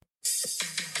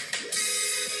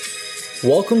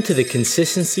Welcome to the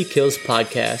Consistency Kills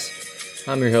podcast.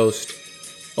 I'm your host,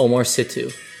 Omar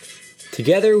Situ.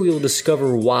 Together we will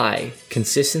discover why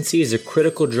consistency is a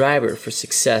critical driver for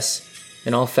success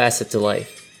in all facets of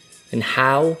life, and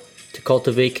how to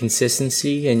cultivate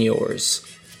consistency in yours.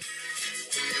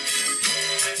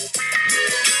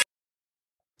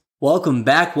 Welcome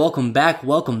back.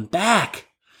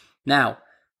 Now,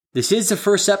 this is the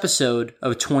first episode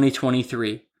of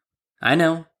 2023. I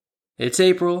know, it's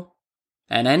April.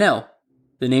 And I know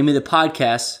the name of the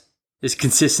podcast is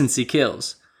Consistency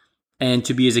Kills. And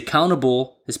to be as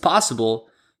accountable as possible,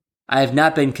 I have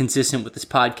not been consistent with this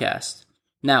podcast.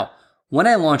 Now, when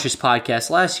I launched this podcast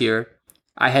last year,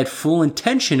 I had full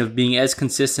intention of being as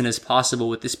consistent as possible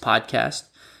with this podcast.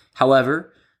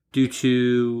 However, due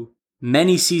to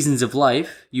many seasons of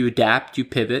life, you adapt, you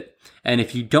pivot, and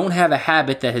if you don't have a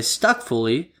habit that has stuck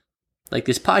fully, like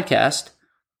this podcast,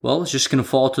 well, it's just going to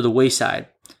fall to the wayside.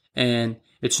 And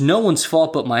it's no one's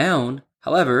fault but my own.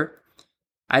 However,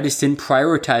 I just didn't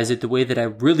prioritize it the way that I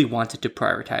really wanted to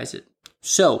prioritize it.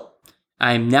 So,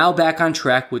 I am now back on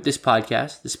track with this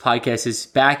podcast. This podcast is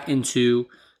back into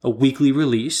a weekly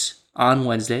release on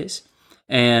Wednesdays.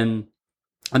 And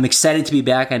I'm excited to be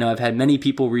back. I know I've had many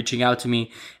people reaching out to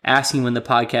me asking when the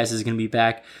podcast is going to be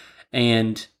back.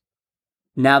 And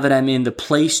now that I'm in the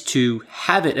place to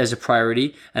have it as a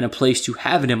priority and a place to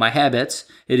have it in my habits,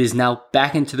 it is now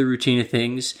back into the routine of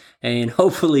things and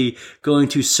hopefully going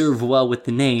to serve well with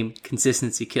the name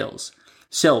Consistency Kills.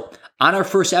 So on our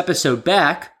first episode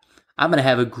back, I'm going to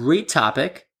have a great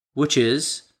topic, which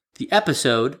is the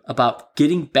episode about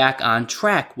getting back on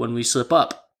track when we slip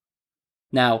up.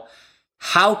 Now,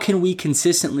 how can we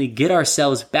consistently get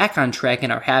ourselves back on track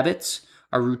in our habits,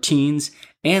 our routines,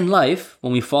 and life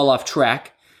when we fall off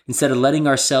track instead of letting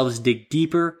ourselves dig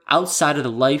deeper outside of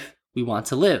the life we want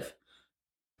to live?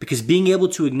 Because being able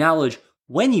to acknowledge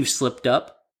when you've slipped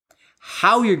up,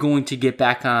 how you're going to get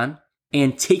back on,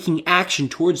 and taking action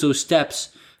towards those steps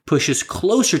push us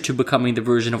closer to becoming the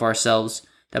version of ourselves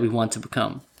that we want to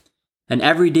become. And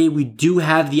every day we do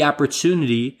have the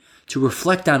opportunity to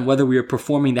reflect on whether we are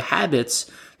performing the habits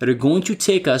that are going to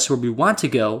take us where we want to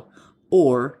go,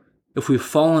 or if we've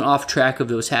fallen off track of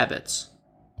those habits.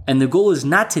 And the goal is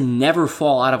not to never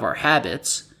fall out of our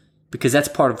habits, because that's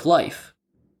part of life,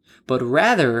 but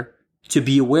rather to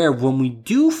be aware of when we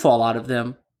do fall out of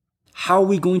them, how are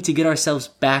we going to get ourselves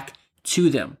back to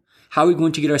them? How are we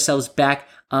going to get ourselves back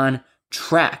on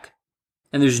track?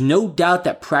 And there's no doubt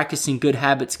that practicing good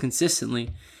habits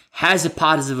consistently has a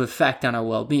positive effect on our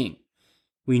well-being.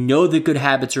 We know that good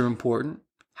habits are important.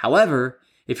 However,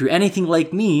 if you're anything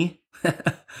like me,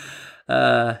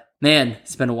 man,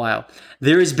 it's been a while.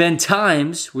 There has been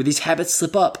times where these habits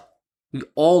slip up. We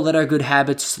all let our good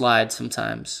habits slide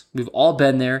sometimes. We've all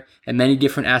been there in many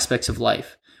different aspects of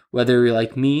life. Whether you're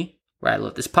like me, where I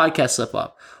let this podcast slip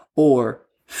up, or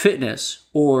fitness,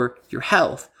 or your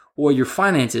health, or your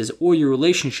finances, or your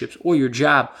relationships, or your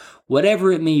job,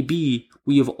 whatever it may be,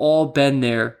 we have all been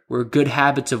there where good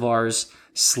habits of ours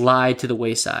slide to the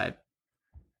wayside.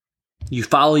 You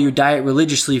follow your diet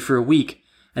religiously for a week,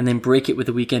 and then break it with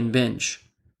a weekend binge.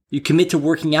 You commit to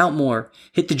working out more,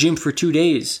 hit the gym for 2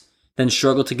 days, then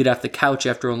struggle to get off the couch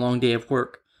after a long day of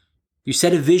work. You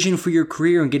set a vision for your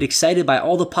career and get excited by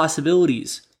all the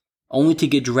possibilities, only to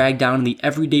get dragged down in the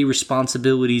everyday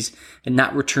responsibilities and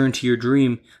not return to your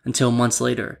dream until months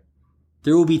later.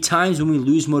 There will be times when we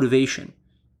lose motivation,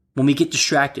 when we get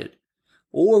distracted,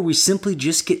 or we simply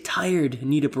just get tired and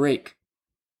need a break.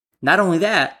 Not only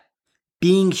that,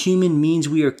 being human means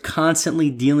we are constantly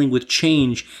dealing with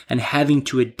change and having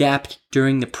to adapt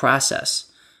during the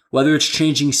process. Whether it's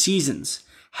changing seasons,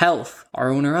 health,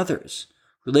 our own or others,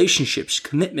 relationships,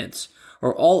 commitments,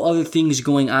 or all other things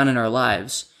going on in our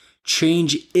lives,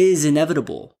 change is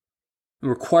inevitable,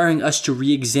 requiring us to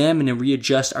re-examine and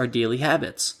readjust our daily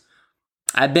habits.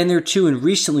 I've been there too, and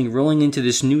recently, rolling into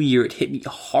this new year, it hit me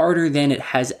harder than it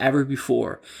has ever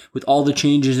before with all the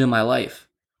changes in my life.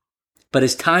 But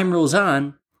as time rolls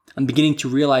on, I'm beginning to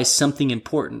realize something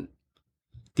important.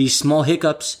 These small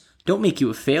hiccups don't make you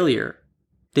a failure.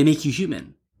 They make you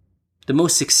human. The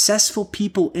most successful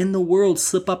people in the world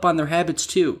slip up on their habits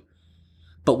too.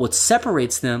 But what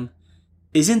separates them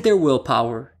isn't their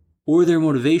willpower or their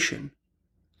motivation.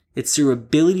 It's their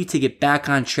ability to get back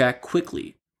on track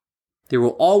quickly. There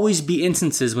will always be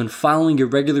instances when following your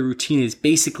regular routine is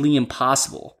basically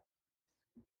impossible.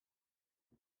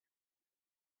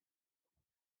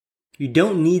 You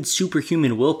don't need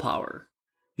superhuman willpower.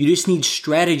 You just need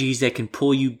strategies that can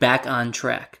pull you back on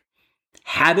track.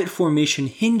 Habit formation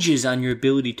hinges on your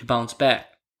ability to bounce back.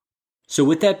 So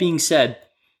with that being said,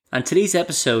 on today's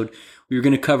episode, we're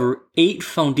going to cover 8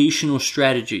 foundational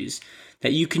strategies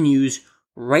that you can use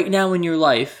right now in your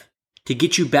life to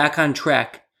get you back on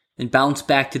track and bounce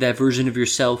back to that version of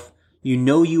yourself you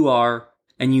know you are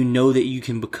and you know that you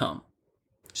can become.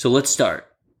 So let's start.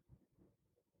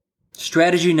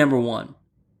 Strategy number 1.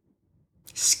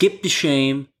 Skip the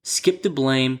shame, skip the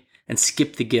blame, and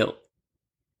skip the guilt.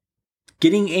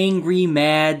 Getting angry,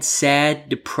 mad, sad,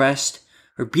 depressed,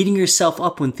 or beating yourself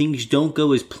up when things don't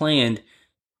go as planned,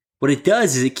 what it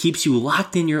does is it keeps you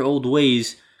locked in your old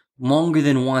ways longer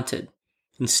than wanted.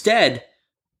 Instead,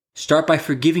 start by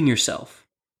forgiving yourself.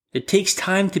 It takes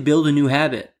time to build a new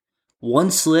habit.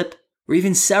 One slip, or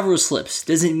even several slips,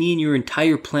 doesn't mean your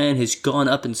entire plan has gone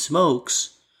up in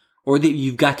smokes, or that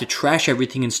you've got to trash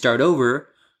everything and start over.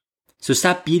 So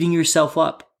stop beating yourself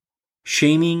up.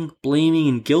 Shaming, blaming,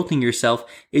 and guilting yourself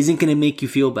isn't going to make you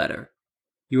feel better.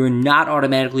 You are not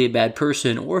automatically a bad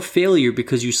person or a failure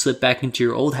because you slip back into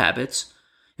your old habits.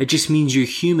 It just means you're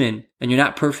human and you're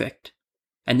not perfect.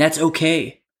 And that's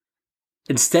okay.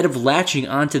 Instead of latching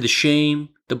onto the shame,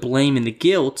 the blame, and the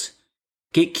guilt,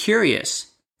 get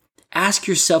curious. Ask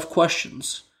yourself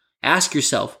questions. Ask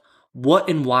yourself, what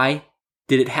and why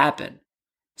did it happen?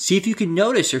 See if you can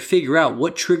notice or figure out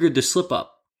what triggered the slip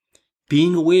up.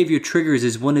 Being aware of your triggers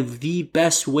is one of the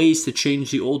best ways to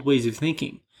change the old ways of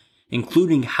thinking,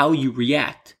 including how you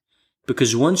react.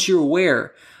 Because once you're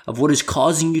aware of what is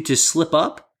causing you to slip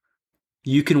up,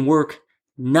 you can work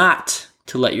not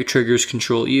to let your triggers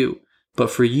control you,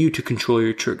 but for you to control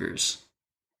your triggers.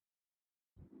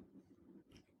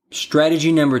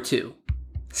 Strategy number 2.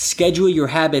 Schedule your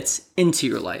habits into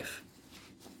your life.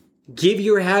 Give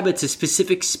your habits a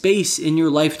specific space in your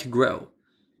life to grow.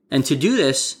 And to do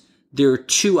this, there are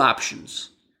 2 options.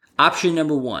 Option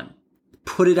number 1,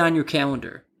 put it on your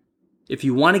calendar. If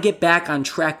you want to get back on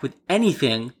track with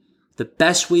anything, the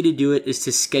best way to do it is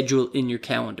to schedule it in your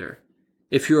calendar.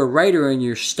 If you're a writer and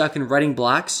you're stuck in writing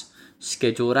blocks,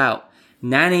 schedule it out.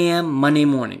 9 a.m. Monday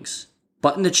mornings.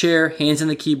 Butt in the chair, hands on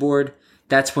the keyboard.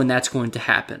 That's when that's going to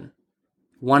happen.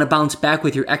 Want to bounce back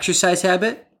with your exercise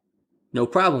habit? No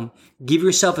problem. Give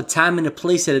yourself a time and a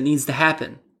place that it needs to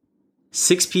happen.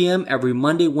 6 p.m. every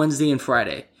Monday, Wednesday, and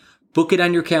Friday. Book it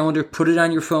on your calendar, put it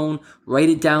on your phone, write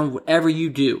it down, whatever you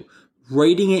do.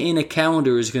 Writing it in a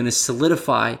calendar is going to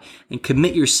solidify and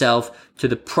commit yourself to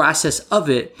the process of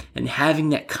it and having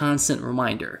that constant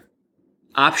reminder.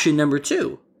 Option number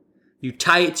 2, you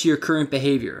tie it to your current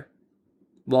behavior.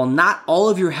 While not all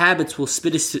of your habits will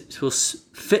fit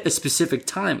a specific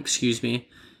time,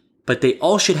 but they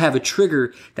all should have a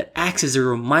trigger that acts as a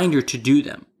reminder to do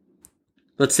them.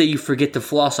 Let's say you forget to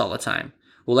floss all the time.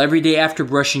 Well, every day after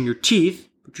brushing your teeth,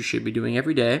 which you should be doing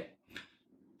every day,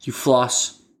 you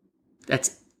floss.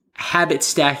 That's habit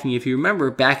stacking. If you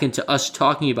remember back into us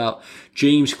talking about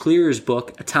James Clear's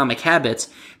book, Atomic Habits,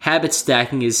 habit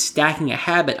stacking is stacking a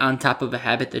habit on top of a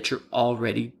habit that you're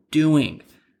already doing.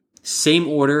 Same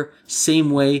order,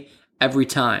 same way, every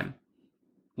time.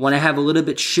 Want to have a little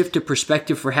bit shift of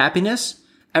perspective for happiness?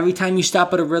 Every time you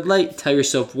stop at a red light, tell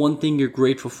yourself one thing you're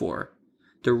grateful for.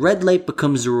 The red light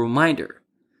becomes a reminder.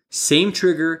 Same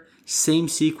trigger, same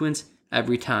sequence,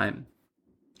 every time.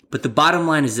 But the bottom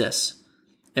line is this.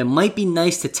 It might be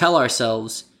nice to tell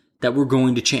ourselves that we're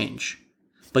going to change,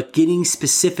 but getting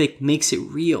specific makes it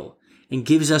real and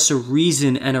gives us a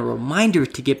reason and a reminder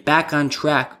to get back on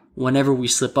track whenever we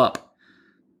slip up.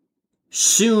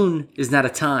 Soon is not a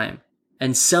time,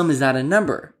 and some is not a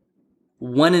number.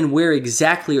 When and where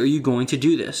exactly are you going to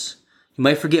do this? You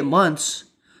might forget months,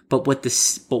 but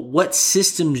what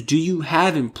systems do you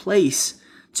have in place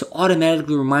to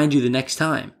automatically remind you the next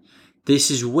time?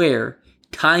 This is where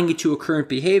tying it to a current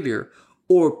behavior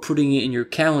or putting it in your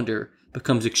calendar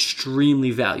becomes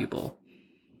extremely valuable.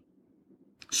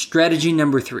 Strategy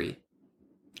number 3,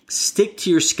 stick to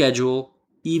your schedule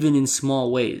even in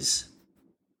small ways.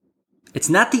 It's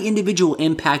not the individual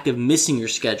impact of missing your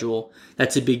schedule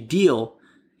that's a big deal.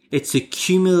 It's the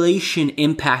accumulation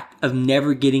impact of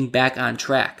never getting back on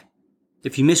track.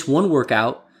 If you miss one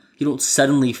workout, you don't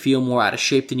suddenly feel more out of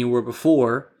shape than you were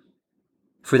before.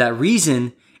 For that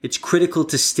reason, it's critical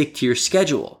to stick to your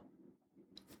schedule,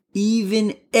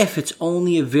 even if it's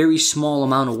only a very small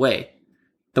amount away.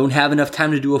 Don't have enough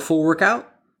time to do a full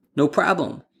workout? No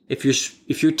problem. If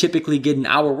you're typically getting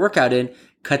an hour workout in,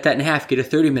 cut that in half, get a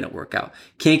 30-minute workout.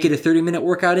 Can't get a 30-minute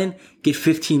workout in? Get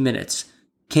 15 minutes.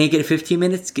 Can't get a 15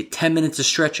 minutes? Get 10 minutes of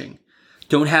stretching.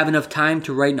 Don't have enough time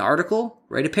to write an article?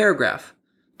 Write a paragraph.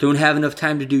 Don't have enough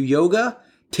time to do yoga?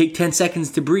 Take 10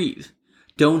 seconds to breathe.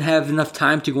 Don't have enough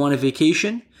time to go on a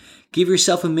vacation? Give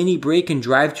yourself a mini break and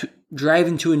drive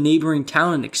into a neighboring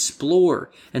town and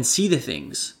explore and see the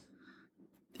things.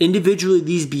 Individually,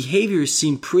 these behaviors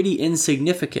seem pretty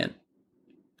insignificant,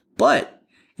 but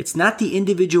it's not the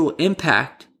individual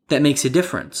impact that makes a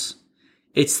difference.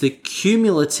 It's the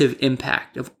cumulative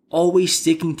impact of always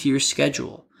sticking to your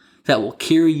schedule that will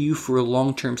carry you for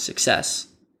long-term success.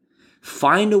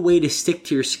 Find a way to stick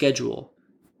to your schedule,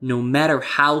 no matter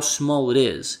how small it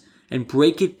is, and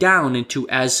break it down into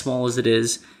as small as it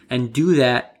is, and do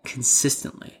that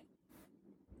consistently.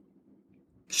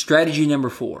 Strategy number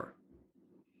 4.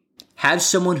 Have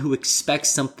someone who expects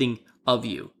something of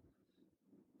you.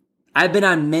 I've been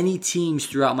on many teams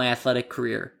throughout my athletic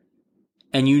career,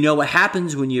 and you know what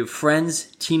happens when you have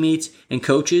friends, teammates, and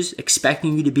coaches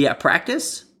expecting you to be at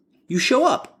practice? You show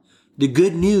up. The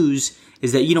good news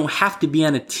is that you don't have to be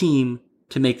on a team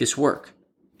to make this work.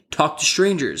 Talk to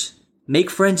strangers.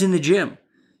 Make friends in the gym.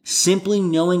 Simply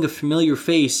knowing a familiar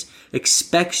face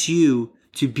expects you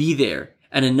to be there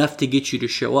and enough to get you to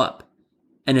show up.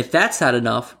 And if that's not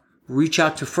enough, reach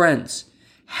out to friends.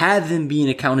 Have them be an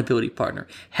accountability partner.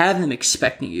 Have them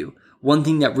expecting you. One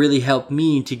thing that really helped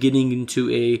me into getting into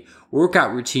a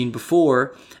workout routine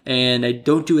before, and I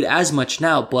don't do it as much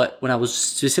now, but when I was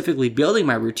specifically building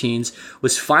my routines,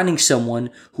 was finding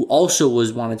someone who also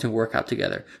was wanting to work out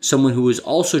together. Someone who was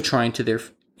also trying to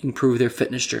improve their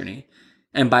fitness journey.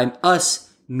 And by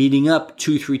us meeting up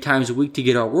 2-3 times a week to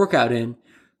get our workout in,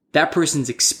 that person's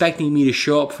expecting me to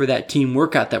show up for that team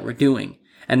workout that we're doing.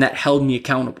 And that held me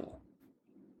accountable.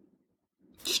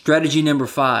 Strategy number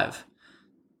 5.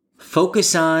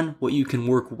 Focus on what you can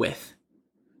work with.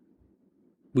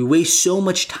 We waste so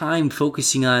much time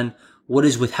focusing on what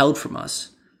is withheld from us.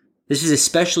 This is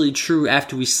especially true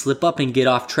after we slip up and get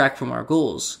off track from our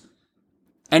goals.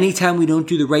 Anytime we don't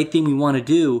do the right thing we want to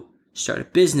do, start a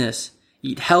business,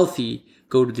 eat healthy,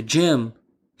 go to the gym,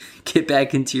 get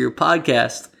back into your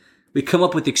podcast, we come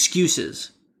up with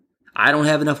excuses. I don't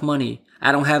have enough money.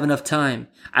 I don't have enough time.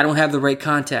 I don't have the right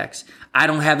contacts. I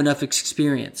don't have enough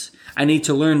experience. I need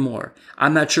to learn more.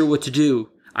 I'm not sure what to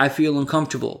do. I feel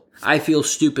uncomfortable. I feel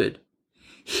stupid.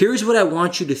 Here's what I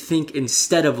want you to think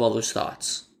instead of all those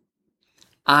thoughts.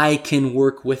 I can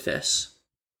work with this.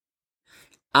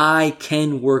 I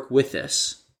can work with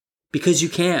this. Because you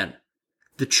can.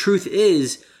 The truth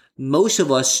is, most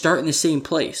of us start in the same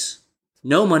place.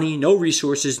 No money, no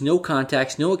resources, no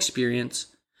contacts, no experience.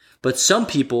 But some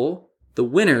people, the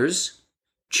winners,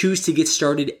 choose to get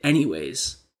started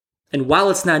anyways. And while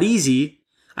it's not easy,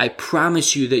 I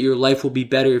promise you that your life will be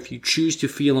better if you choose to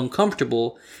feel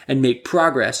uncomfortable and make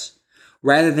progress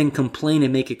rather than complain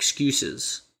and make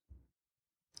excuses.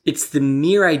 It's the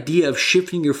mere idea of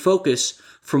shifting your focus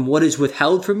from what is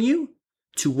withheld from you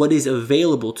to what is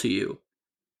available to you.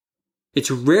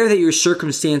 It's rare that your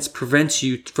circumstance prevents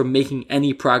you from making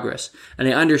any progress. And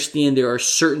I understand there are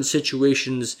certain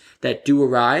situations that do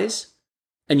arise,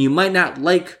 and you might not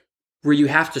like where you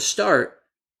have to start,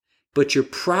 but your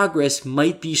progress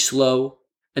might be slow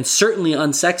and certainly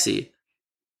unsexy.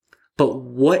 But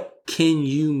what can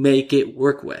you make it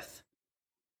work with?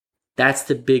 That's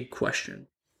the big question.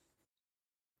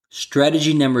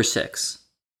 Strategy number 6.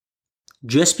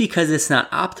 Just because it's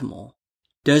not optimal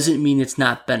doesn't mean it's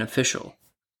not beneficial.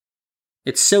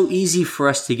 It's so easy for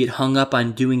us to get hung up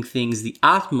on doing things the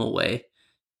optimal way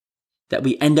that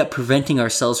we end up preventing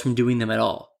ourselves from doing them at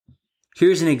all.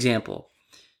 Here's an example.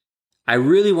 I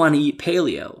really want to eat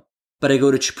paleo, but I go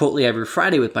to Chipotle every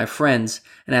Friday with my friends,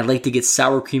 and I'd like to get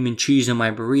sour cream and cheese on my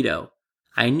burrito.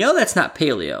 I know that's not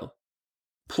paleo.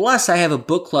 Plus, I have a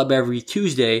book club every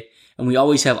Tuesday, and we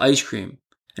always have ice cream,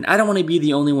 and I don't want to be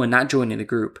the only one not joining the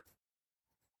group.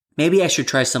 Maybe I should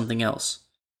try something else.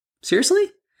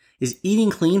 Seriously? Is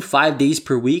eating clean 5 days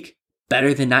per week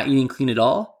better than not eating clean at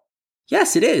all?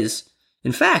 Yes, it is.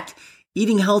 In fact,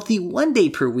 eating healthy 1 day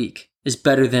per week is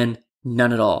better than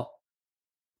none at all.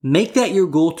 Make that your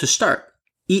goal to start.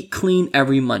 Eat clean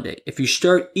every Monday. If you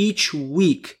start each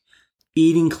week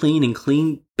eating clean and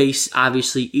clean based,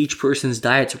 obviously each person's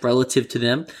diet's relative to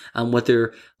them, what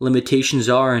their limitations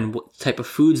are and what type of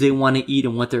foods they want to eat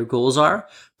and what their goals are.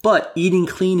 But eating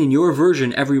clean in your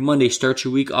version every Monday starts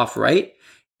your week off right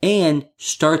and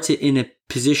starts it in a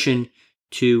position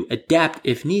to adapt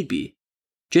if need be.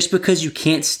 Just because you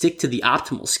can't stick to the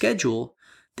optimal schedule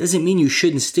doesn't mean you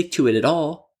shouldn't stick to it at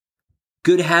all.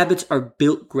 Good habits are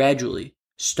built gradually.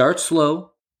 Start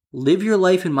slow, live your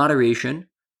life in moderation,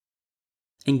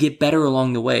 and get better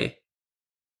along the way.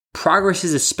 Progress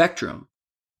is a spectrum,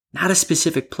 not a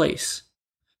specific place.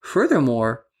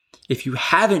 Furthermore, if you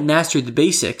haven't mastered the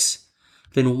basics,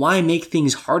 then why make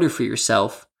things harder for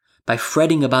yourself by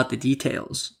fretting about the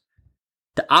details?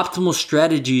 The optimal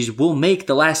strategies will make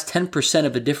the last 10%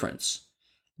 of a difference.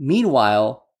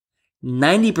 Meanwhile,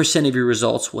 90% of your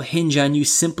results will hinge on you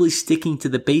simply sticking to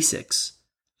the basics.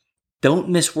 Don't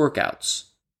miss workouts.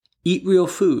 Eat real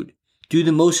food. Do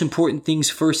the most important things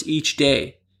first each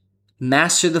day.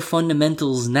 Master the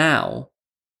fundamentals now,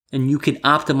 and you can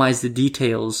optimize the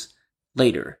details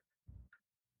later.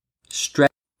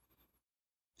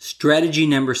 Strategy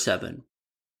number 7.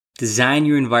 Design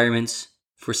your environments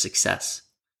for success.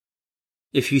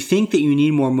 If you think that you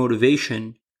need more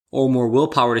motivation or more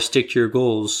willpower to stick to your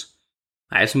goals,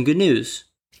 I have some good news.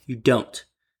 You don't.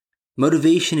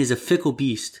 Motivation is a fickle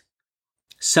beast.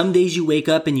 Some days you wake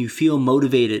up and you feel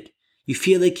motivated. You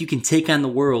feel like you can take on the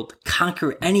world,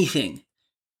 conquer anything.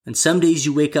 And some days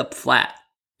you wake up flat,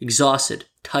 exhausted,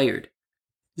 tired,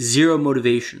 zero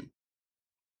motivation.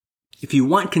 If you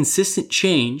want consistent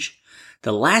change,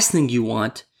 the last thing you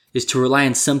want is to rely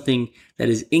on something that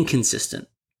is inconsistent,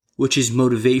 which is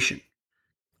motivation.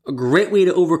 A great way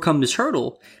to overcome this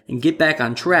hurdle and get back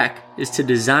on track is to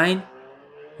design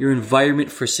your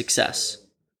environment for success.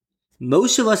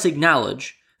 Most of us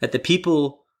acknowledge that the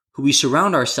people who we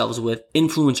surround ourselves with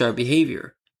influence our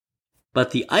behavior,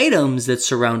 but the items that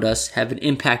surround us have an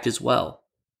impact as well.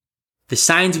 The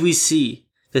signs we see,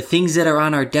 the things that are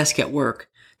on our desk at work,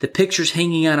 the pictures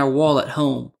hanging on our wall at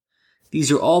home,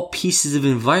 these are all pieces of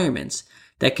environments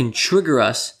that can trigger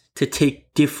us to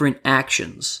take different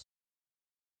actions.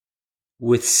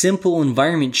 With simple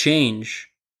environment change,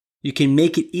 you can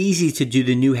make it easy to do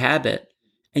the new habit,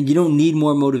 and you don't need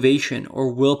more motivation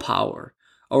or willpower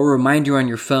or a reminder on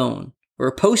your phone or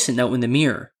a post-it note in the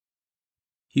mirror.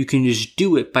 You can just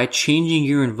do it by changing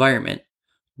your environment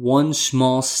one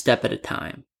small step at a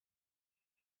time.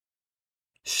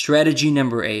 Strategy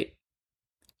number 8.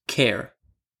 Care.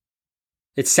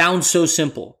 It sounds so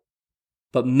simple,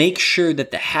 but make sure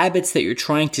that the habits that you're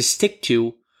trying to stick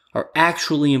to are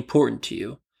actually important to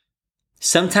you.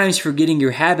 Sometimes forgetting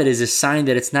your habit is a sign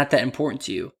that it's not that important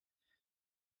to you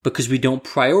because we don't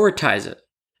prioritize it.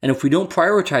 And if we don't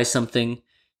prioritize something,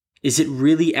 is it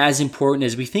really as important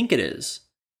as we think it is?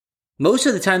 Most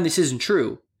of the time this isn't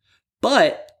true,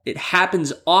 but it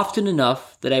happens often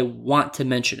enough that I want to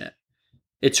mention it.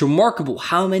 It's remarkable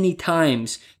how many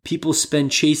times people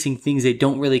spend chasing things they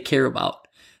don't really care about.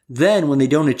 Then when they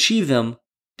don't achieve them,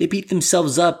 they beat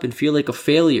themselves up and feel like a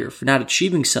failure for not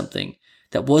achieving something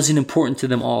that wasn't important to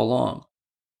them all along.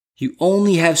 You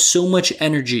only have so much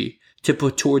energy to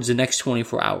put towards the next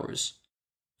 24 hours.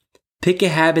 Pick a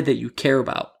habit that you care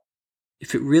about.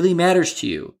 If it really matters to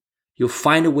you, you'll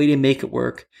find a way to make it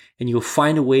work, and you'll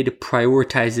find a way to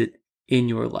prioritize it in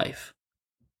your life.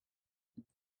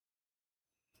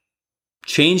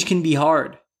 Change can be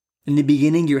hard. In the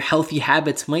beginning, your healthy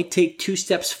habits might take 2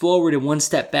 steps forward and 1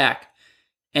 step back.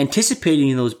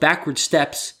 Anticipating those backward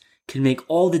steps can make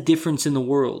all the difference in the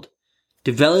world.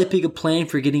 Developing a plan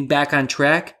for getting back on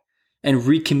track and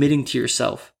recommitting to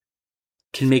yourself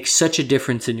can make such a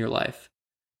difference in your life.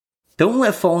 Don't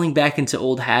let falling back into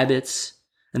old habits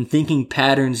and thinking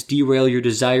patterns derail your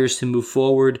desires to move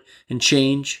forward and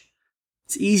change.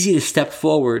 It's easy to step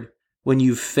forward when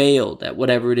you've failed at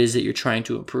whatever it is that you're trying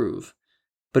to improve.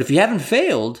 But if you haven't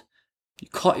failed, you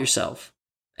caught yourself,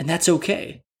 and that's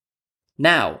okay.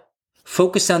 Now,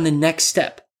 focus on the next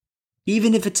step,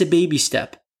 even if it's a baby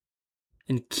step,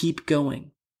 and keep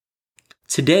going.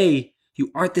 Today,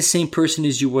 you aren't the same person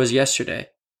as you was yesterday.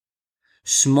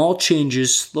 Small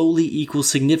changes slowly equal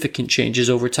significant changes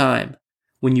over time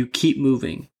when you keep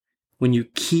moving, when you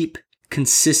keep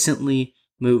consistently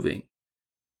moving.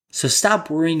 So stop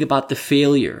worrying about the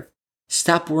failure.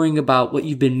 Stop worrying about what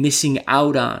you've been missing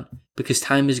out on because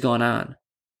time has gone on.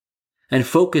 And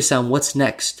focus on what's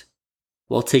next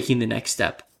while taking the next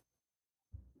step.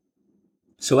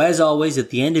 So as always, at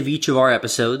the end of each of our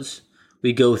episodes,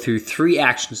 we go through 3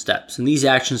 action steps. And these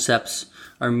action steps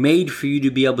are made for you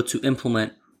to be able to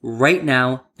implement right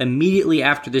now, immediately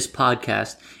after this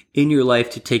podcast, in your life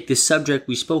to take this subject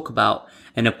we spoke about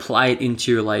and apply it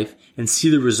into your life and see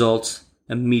the results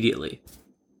immediately.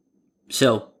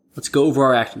 So let's go over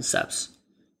our action steps.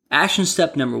 Action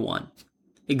step number 1,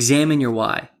 examine your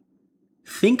why.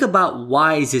 Think about,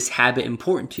 why is this habit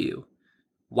important to you?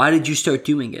 Why did you start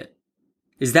doing it?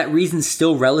 Is that reason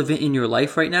still relevant in your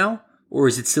life right now, or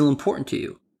is it still important to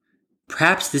you?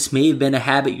 Perhaps this may have been a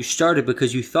habit you started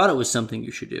because you thought it was something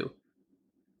you should do.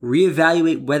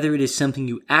 Reevaluate whether it is something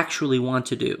you actually want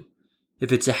to do.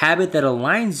 If it's a habit that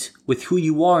aligns with who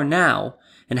you are now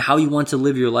and how you want to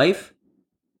live your life,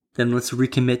 then let's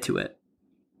recommit to it.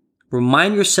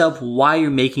 Remind yourself why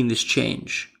you're making this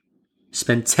change.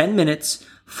 Spend 10 minutes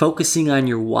focusing on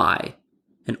your why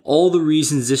and all the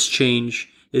reasons this change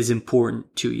is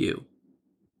important to you.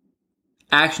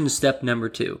 Action step number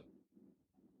 2,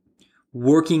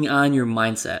 working on your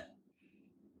mindset.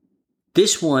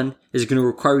 This one is going to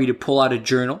require you to pull out a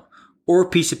journal or a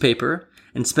piece of paper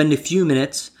and spend a few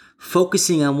minutes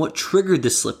focusing on what triggered the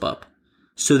slip up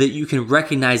so that you can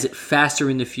recognize it faster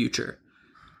in the future.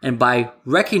 And by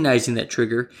recognizing that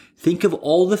trigger, think of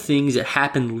all the things that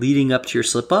happened leading up to your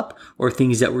slip up or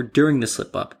things that were during the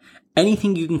slip up.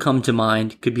 Anything you can come to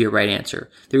mind could be a right answer.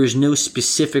 There is no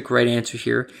specific right answer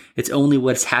here. It's only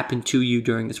what's happened to you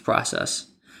during this process.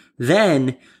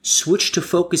 Then switch to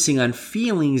focusing on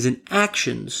feelings and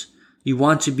actions you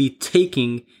want to be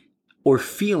taking or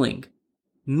feeling,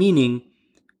 meaning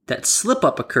that slip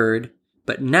up occurred,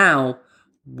 but now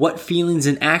what feelings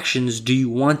and actions do you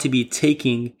want to be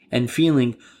taking and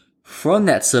feeling from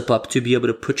that slip up to be able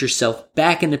to put yourself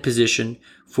back in a position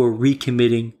for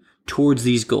recommitting towards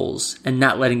these goals and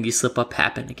not letting the slip up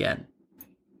happen again.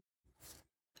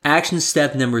 Action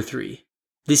step number 3.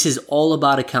 This is all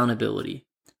about accountability.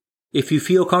 If you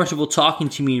feel comfortable talking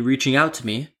to me and reaching out to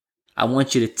me, I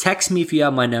want you to text me if you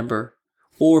have my number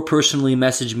or personally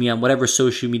message me on whatever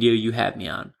social media you have me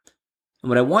on. And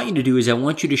what I want you to do is I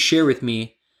want you to share with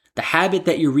me the habit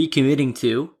that you're recommitting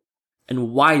to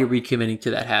and why you're recommitting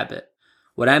to that habit.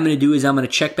 What I'm going to do is I'm going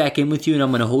to check back in with you and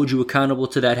I'm going to hold you accountable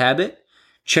to that habit,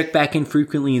 check back in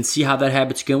frequently and see how that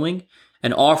habit's going,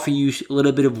 and offer you a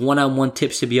little bit of one-on-one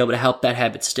tips to be able to help that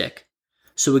habit stick.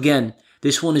 So again,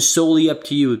 this one is solely up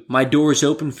to you. My door is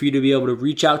open for you to be able to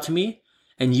reach out to me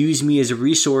and use me as a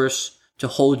resource to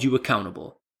hold you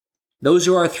accountable. Those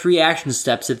are our 3 action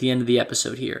steps at the end of the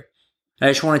episode here. I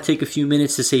just want to take a few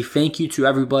minutes to say thank you to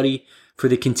everybody for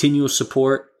the continual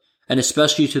support, and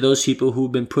especially to those people who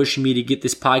have been pushing me to get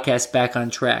this podcast back on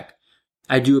track.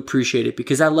 I do appreciate it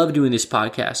because I love doing this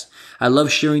podcast. I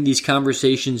love sharing these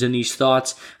conversations and these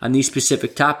thoughts on these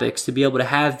specific topics to be able to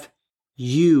have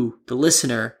you, the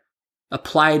listener,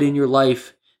 apply it in your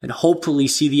life and hopefully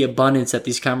see the abundance that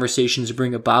these conversations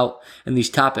bring about and these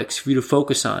topics for you to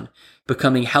focus on,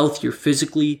 becoming healthier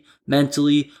physically,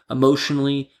 mentally,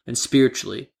 emotionally, and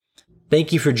spiritually.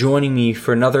 Thank you for joining me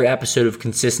for another episode of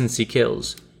Consistency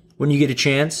Kills. When you get a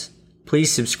chance,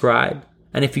 please subscribe,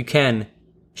 and if you can,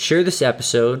 share this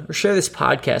episode or share this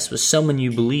podcast with someone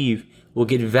you believe will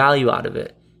get value out of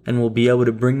it and will be able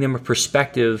to bring them a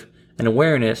perspective and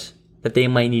awareness that they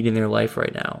might need in their life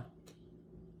right now.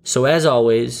 So as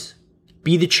always,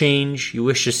 be the change you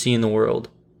wish to see in the world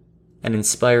and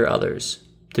inspire others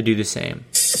to do the same.